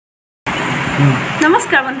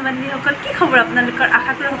নমস্কাৰ বন্ধু বান্ধৱীসকল কি খবৰ আপোনালোকৰ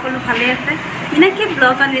আশা কৰোঁ সকলো ভালে আছে মিনাক্ষী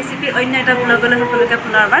ব্লগ এণ্ড ৰেচিপি অন্য এটা ব্লগলৈ সকলোকে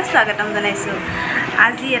পুনৰবাৰ স্বাগতম জনাইছোঁ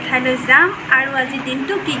আজি এঠাইলৈ যাম আৰু আজি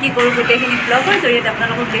দিনটো কি কি কৰোঁ গোটেইখিনি ব্লগৰ জৰিয়তে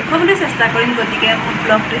আপোনালোকক দেখুৱাবলৈ চেষ্টা কৰিম গতিকে মোৰ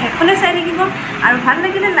ব্লগটো শেষলৈ চাই থাকিব আৰু ভাল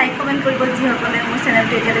লাগিলে লাইক কমেণ্ট কৰিব যিসকলে মোৰ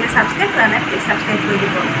চেনেলটো এতিয়ালৈকে ছাবস্ক্ৰাইব কৰা নাই প্লিজ ছাবস্ক্ৰাইব কৰি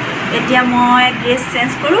দিব এতিয়া মই ড্ৰেছ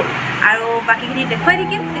চেঞ্জ কৰোঁ আৰু বাকীখিনি দেখুৱাই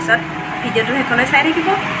থাকিম পিছত ভিডিঅ'টো শেষলৈ চাই থাকিব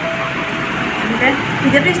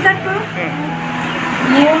ভিডিঅ'টো ষ্টাৰ্ট কৰোঁ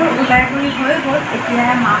মোৰ ওলাই কৰি হৈ গ'ল এতিয়া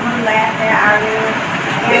মাহঁত ওলাই আছে আৰু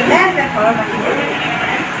ওলাই আছে ঘৰৰ বাকীবোৰ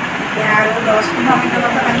এতিয়া আৰু 10-15 মিনিটৰ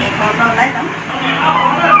পাছত আমি ঘৰৰ পৰা ওলাই যাম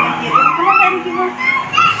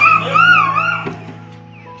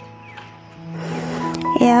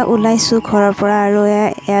এয়া ওলাইছোঁ ঘৰৰ পৰা আৰু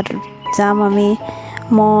ইয়াত যাম আমি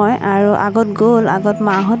মই আৰু আগত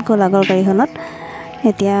মাহঁত গ'ল আগৰ গাড়ীখনত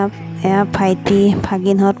এতিয়া এয়া ভাইটি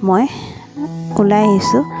ভাগিনহঁত মই ওলাই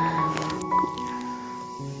আহিছোঁ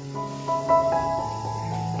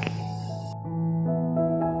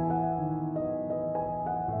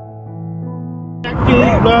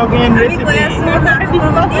Vlog and recipe.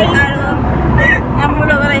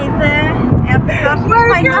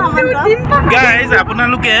 Guys,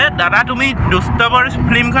 আপোনালোকে দাদা তুমি দুষ্টবৰ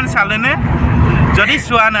ফিল্মখন চালেনে যদি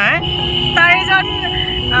চোৱা নাই তাৰেজন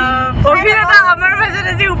অভিনেতা আমাৰ মাজত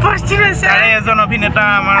আজি উপস্থিত আছে তাৰে এজন অভিনেতা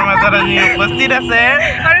আমাৰ মাজত আজি উপস্থিত আছে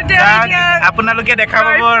আপোনালোকে দেখা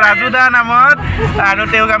পাব ৰাজুদা নামত আৰু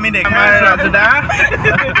তেওঁক আমি দেখাম ৰাজুদা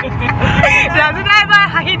এবাৰ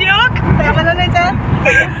হাঁহি দিয়ক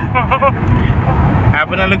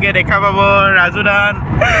আপোনালোকে দেখা পাব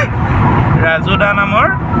ৰাজুদা নামৰ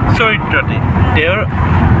চৰিত্ৰটি তেওঁৰ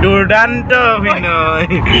দুৰ্দান্ত অভিনয়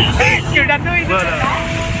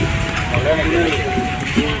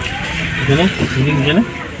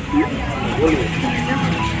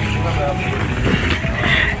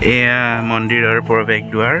এয়া মন্দিৰৰ প্ৰৱেশ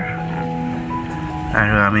দুৱাৰ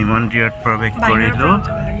আৰু আমি মন্দিৰত প্ৰৱেশ কৰিলোঁ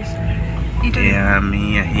এয়া আমি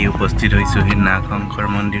আহি উপস্থিত হৈছোঁহি নাগশংকৰ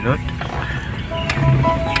মন্দিৰত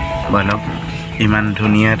বলক ইমান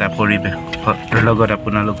ধুনীয়া এটা পৰিৱেশৰ লগত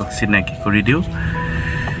আপোনালোকক চিনাকি কৰি দিওঁ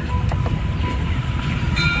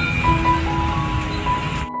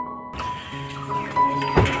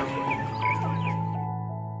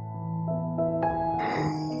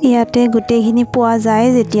ইয়াতে গোটেইখিনি পোৱা যায়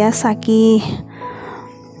যেতিয়া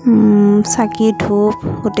চাকি ধূপ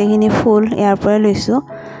গোটেইখিনি ফুল ইয়াৰ পৰাই লৈছোঁ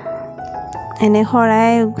এনে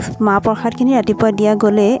শৰাই মাহ প্ৰসাদখিনি ৰাতিপুৱা দিয়া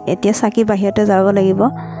গ'লে এতিয়া চাকি বাহিৰতে যাব লাগিব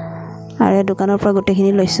আৰু দোকানৰ পৰা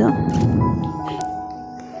গোটেইখিনি লৈছোঁ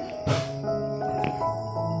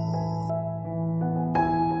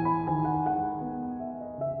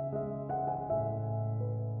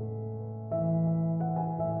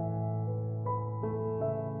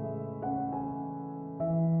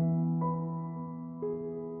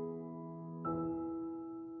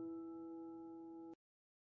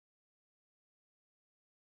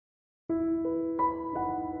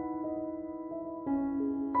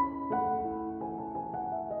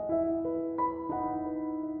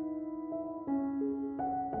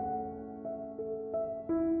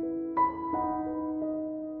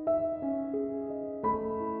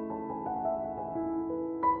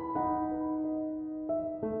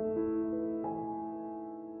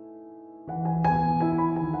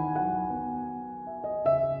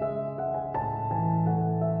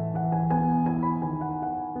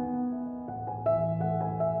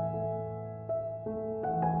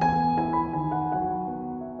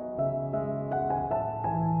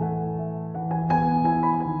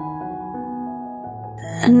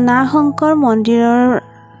নাগশংকৰ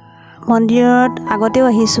মন্দিৰত আগতেও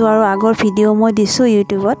আহিছোঁ আৰু আগৰ ভিডিঅ' মই দিছোঁ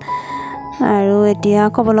ইউটিউবত আৰু এতিয়া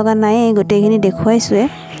ক'ব লগা নাই গোটেইখিনি দেখুৱাইছোঁৱে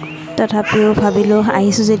তথাপিও ভাবিলোঁ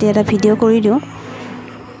আহিছোঁ যেতিয়া এটা ভিডিঅ' কৰি দিওঁ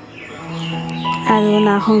আৰু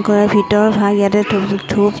নাগশংকৰৰ ভিতৰ ভাগ ইয়াতে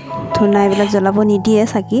ধূপ ধূনা এইবিলাক জ্বলাব নিদিয়ে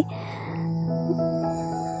চাকি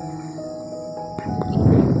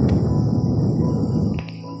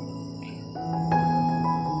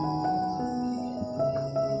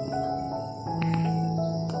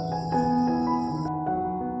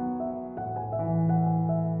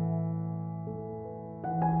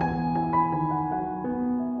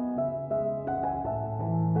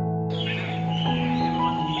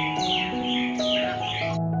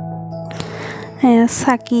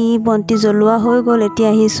চাকি বন্তি জ্বলোৱা হৈ গ'ল এতিয়া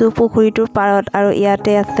আহিছোঁ পুখুৰীটোৰ পাৰত আৰু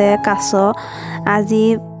ইয়াতে আছে কাছ আজি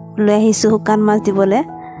লৈ আহিছোঁ শুকান মাছ দিবলৈ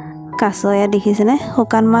কাছ ইয়াত দেখিছেনে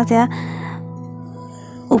শুকান মাছ ইয়াত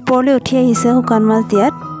ওপৰলৈ উঠি আহিছে শুকান মাছ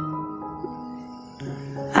দিয়াত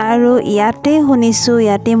আৰু ইয়াতে শুনিছোঁ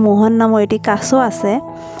ইয়াতে মোহন নামৰ এটি কাছ আছে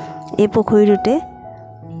এই পুখুৰীটোতে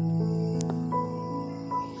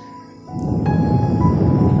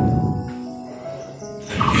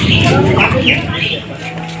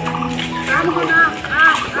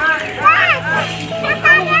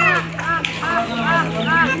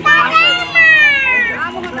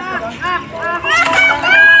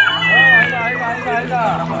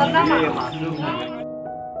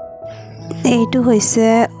এইটো হৈছে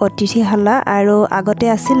অতিথিশালা আৰু আগতে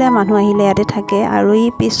আছিলে মানুহ আহিলে ইয়াতে থাকে আৰু এই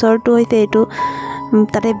পিছৰটো হৈছে এইটো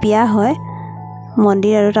তাতে বিয়া হয়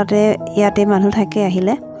মন্দিৰ আৰু তাতে ইয়াতে মানুহ থাকে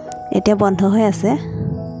আহিলে এতিয়া বন্ধ হৈ আছে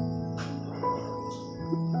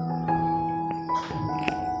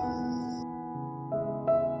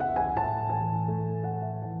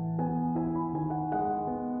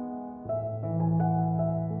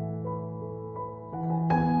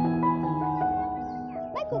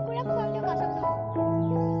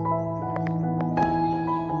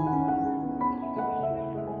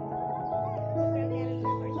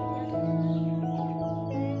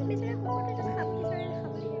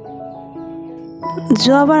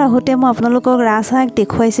যোৱাবাৰ আহোঁতে মই আপোনালোকক ৰাজহাঁহ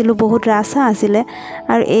দেখুৱাইছিলোঁ বহুত ৰাজহাঁহ আছিলে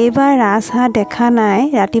আৰু এইবাৰ ৰাজহাঁহ দেখা নাই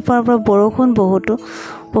ৰাতিপুৱাৰ পৰা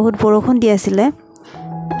বহুত বৰষুণ দি আছিলে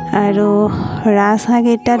আৰু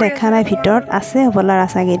ৰাজহাঁহকেইটা দেখা নাই ভিতৰত আছে হ'বলা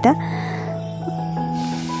ৰাজহাঁহকেইটা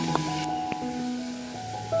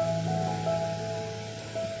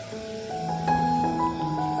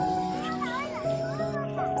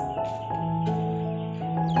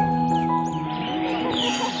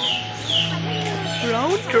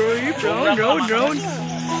Round.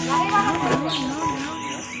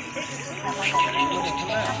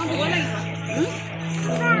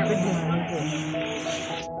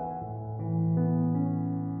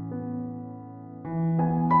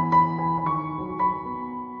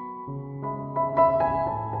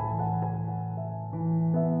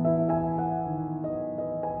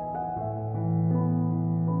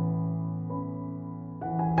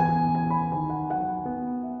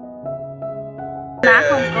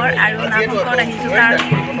 নাশংকৰ আৰু নাশংকত আহিছোঁ তাৰ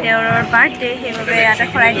দেওৰৰ বাৰ্থডে সেইবাবে ইয়াতে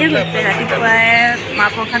শৰাই দিয়া গৈছে ৰাতিপুৱাই মাহ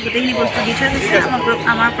প্ৰসাদ গোটেইখিনি বস্তু দি থৈ গৈছে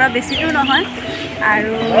আমাৰ পৰা বেছি দূৰ নহয়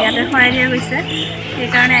আৰু ইয়াতে শৰাই দিয়া গৈছে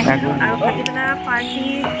সেইকাৰণে আহিলোঁ আৰু ভাটিবেলা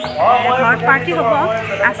ঘৰত পাৰ্টি হ'ব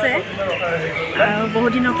আছে আৰু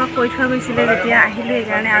বহুত দিনৰ পৰা কৈ থোৱা গৈছিলে যেতিয়া আহিলোঁ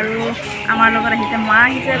সেইকাৰণে আৰু আমাৰ লগত আহিছে মা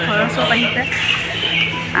আহিছে ঘৰৰ চব আহিছে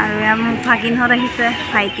আৰু মোৰ ভাগিনহঁত আহিছে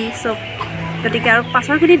ভাইটি চব গতিকে আৰু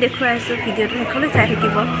পাছৰখিনি দেখুৱাই আছোঁ ভিডিঅ'টো সকলোৱে চাই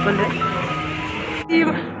থাকিব সকলোৱে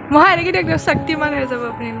মই এনেকৈ দেখ শক্তিমান হৈ যাব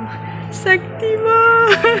আপুনি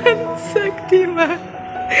শক্তিমান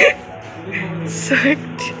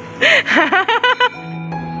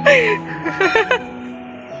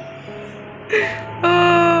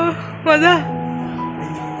মজা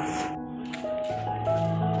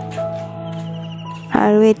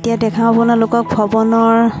আৰু এতিয়া দেখাওঁ আপোনালোকক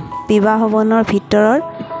বিবাহ ভৱনৰ ভিতৰৰ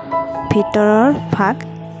ভাগ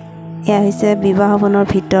এয়া হৈছে বিবাহ ভৱনৰ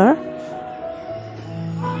ভিতৰ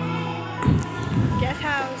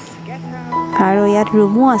আৰু ইয়াত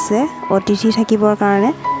ৰুমো আছে অতিথি থাকিবৰ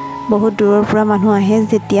কাৰণে বহুত দূৰৰ পৰা মানুহ আহে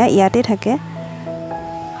যেতিয়া ইয়াতে থাকে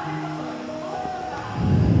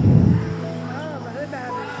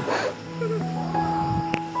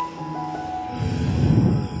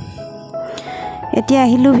এতিয়া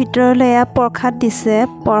আহিলোঁ ভিতৰলৈ এয়া প্ৰসাদ দিছে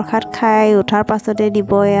প্ৰসাদ খাই উঠাৰ পাছতে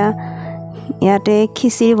দিব ইয়াতে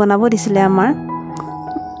খিচিৰি বনাব দিছিলে আমাৰ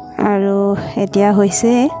আৰু এতিয়া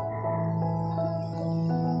হৈছে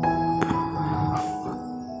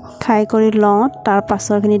খাই কৰি লওঁ তাৰ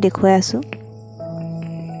পাছৰখিনি দেখুৱাই আছোঁ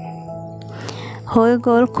হৈ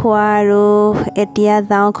গ'ল খোৱা আৰু এতিয়া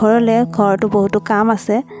যাওঁ ঘৰলৈ ঘৰতো বহুতো কাম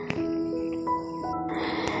আছে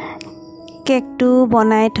কেকটো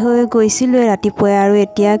বনাই থৈ গৈছিলোঁ ৰাতিপুৱাই আৰু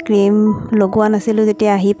এতিয়া ক্ৰীম লগোৱা নাছিলোঁ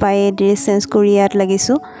যেতিয়া আহি পাই ড্ৰেছ চেঞ্জ কৰি ইয়াত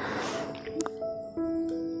লাগিছোঁ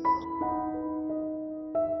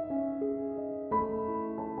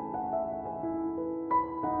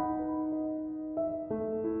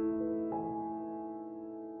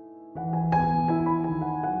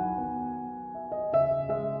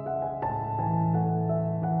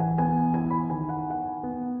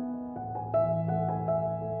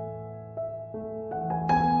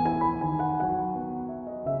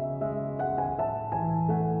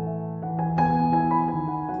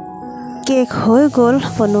কেক হৈ গ'ল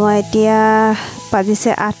বনোৱা এতিয়া বাজিছে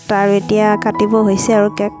 8টা আৰু এতিয়া কাটিব হৈছে আৰু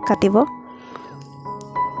কেক কাটিব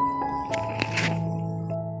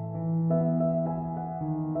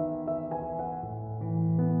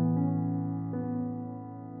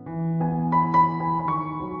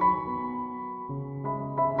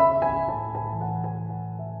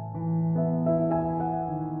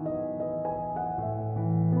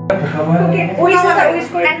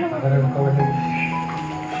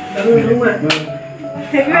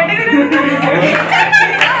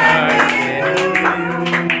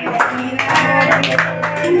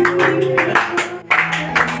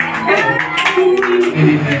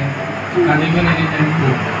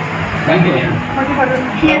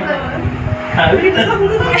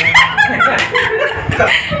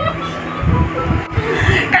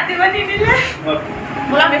কাটিব নিদিলে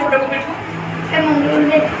বোলা আমি ফটো কপি থওঁ এই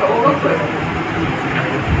মন্দিৰলৈ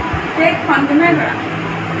এই ফোন কেমেৰা কৰা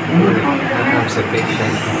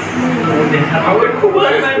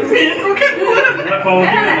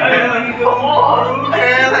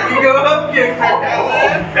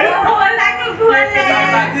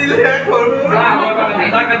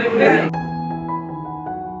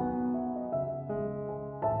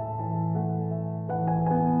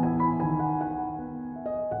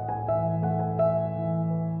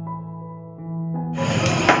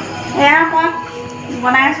এয়া মই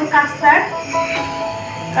বনাই আছোঁ কাষ্টাৰ্ড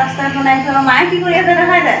বনাইছোঁ মায়ে কি কৰি আছে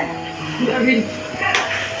দেখাই দে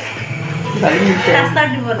কাষ্টাৰ্ড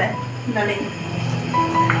দিবলৈ দালি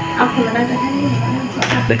আৰু ফুল এটা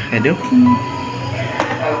দেখাই দিওঁ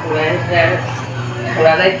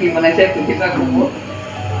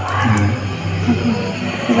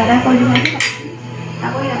কিবা এটা কৰি দিব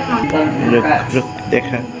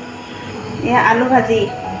দেখা এয়া আলু ভাজি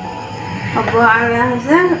হ'ব আৰু এয়া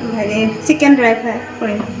হৈছে হেৰি চিকেন ড্ৰাই ফ্ৰাই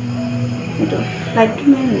কৰিম এইটো লাইটটো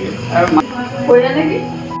মেইন কৰিলে নেকি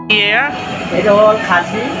এয়া এইটো হ'ল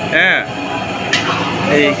খাচী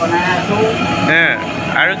এই বনাই আছোঁ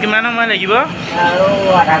আৰু কিমান সময় লাগিব আৰু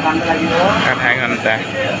আধা ঘণ্টা লাগিব আধা ঘণ্টা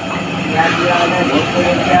ইয়াত দিয়া মানে ভোট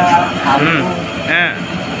জলকীয়া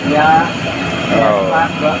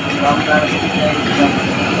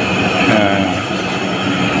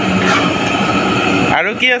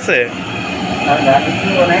আলু পিঁয়াজ আৰু কি আছে দালিটো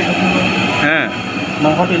বনাই থৈছোঁ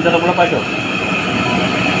মাংস 3টা ল'বলৈ পাইছোঁ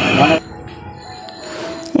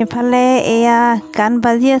এফালে এয়া গান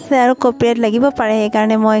বাজি আছে আৰু কপিৰাইট লাগিব পাৰে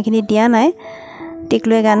সেইকাৰণে মই এইখিনি দিয়া নাই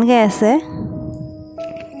টিকলুৱে গান গাই আছে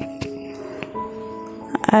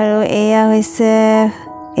আৰু এয়া হৈছে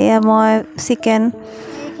এয়া মই চিকেন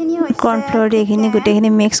কৰ্ণফ্ল'ৰ দি এইখিনি গোটেইখিনি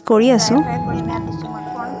মিক্স কৰি আছোঁ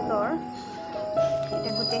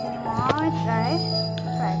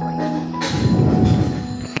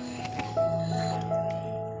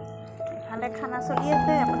খানা চলি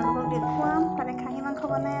আছে আপোনালোকক দেখুৱাম ফালে খাহী মাংস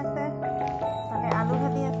বনাই আছে ফালে আলু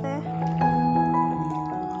ভাজি আছে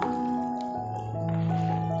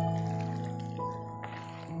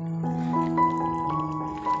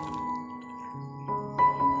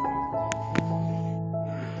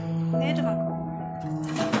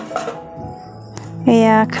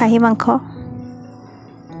এয়া খাহী মাংস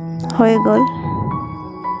হৈ গ'ল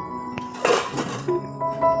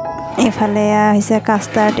এইফালে এয়া হৈছে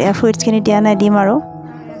কাষ্টাৰ্ড এয়া ফ্ৰুইটছখিনি দিয়া নাই দিম আৰু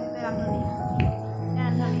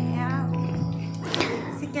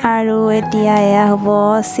এতিয়া এয়া হ'ব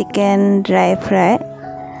চিকেন ড্ৰাই ফ্ৰাই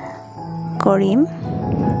কৰিম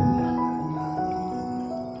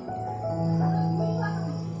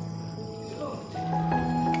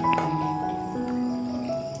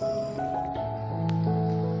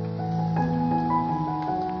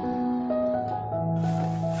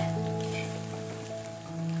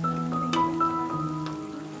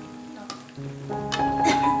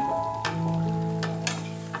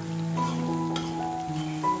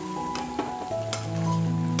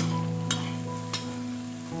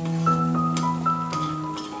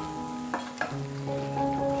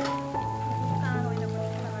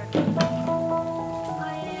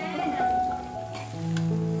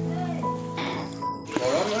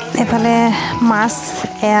এফালে মাছ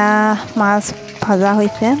এয়া মাছ ভাজা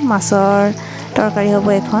হৈছে মাছৰ তৰকাৰী হ'ব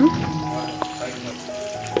এখন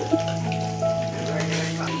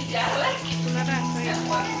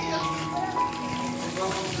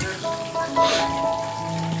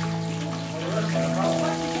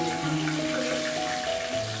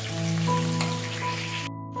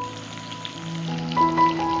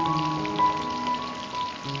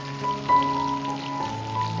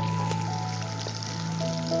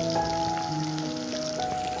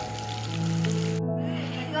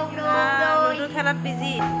খেলাত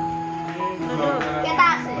বিজি কেটা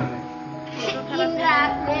আছে ইন্দ্রা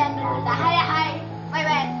হাই হাই বাই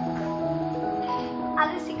বাই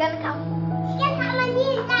আজি চিকেন খাম চিকেন খাম নি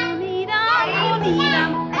নিরাম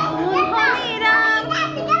নিরাম নিরাম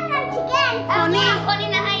চিকেন খাম চিকেন হনি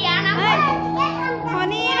না হাই या না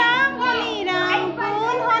হনিরাম হনিরাম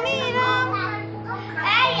কোন হনিরাম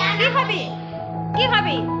এই কি খাবি কি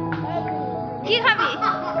খাবি কি খাবি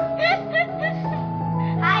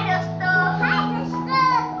হাই দোস্ত হাই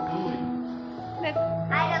দোস্ত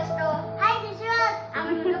হাই দোস্ত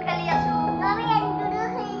আমি লুডু খেলি আছো আমি লুডু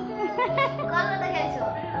খেলিছো কল দেখাইছো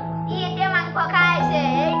ই এতিয়া মাংস খাইছে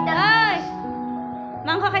এইটা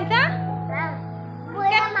মাংস খাইছা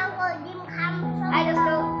পুরা মাংস ডিম খাম হাই দোস্ত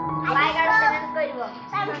বাই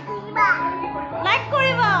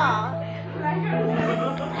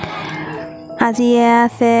আজি এয়া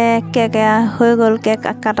আছে কেক হৈ গ'ল কেক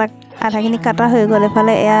কাটা আধাখিনি কাটা হৈ গ'ল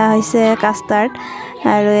এফালে এয়া হৈছে কাষ্টাৰ্ড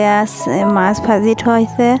আৰু এয়া মাছ ভাজি থোৱা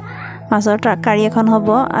হৈছে মাছৰ তৰকাৰী এখন হ'ব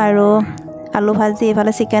আৰু আলু ভাজি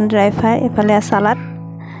এফালে চিকেন ড্ৰাই ফ্ৰাই এফালে চালাড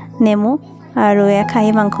নেমু আৰু এয়া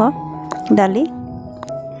খাহী মাংস দালি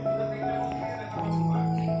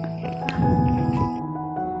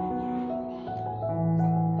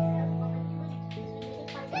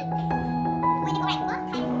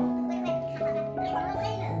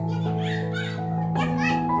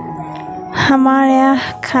আমাৰ এয়া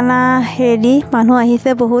খানা ৰেডি মানুহ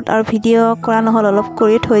আহিছে বহুত আৰু ভিডিঅ' কৰা নহ'ল অলপ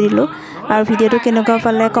কৰি থৈ দিলোঁ আৰু ভিডিঅ'টো কেনেকুৱা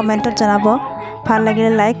পালে কমেণ্টত জনাব ভাল লাগিলে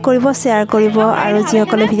লাইক কৰিব শ্বেয়াৰ কৰিব আৰু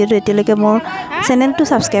যিসকলে ভিডিঅ'টো এতিয়ালৈকে মোৰ চেনেলটো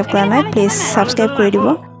ছাবস্ক্ৰাইব কৰা নাই প্লিজ ছাবস্ক্ৰাইব কৰি দিব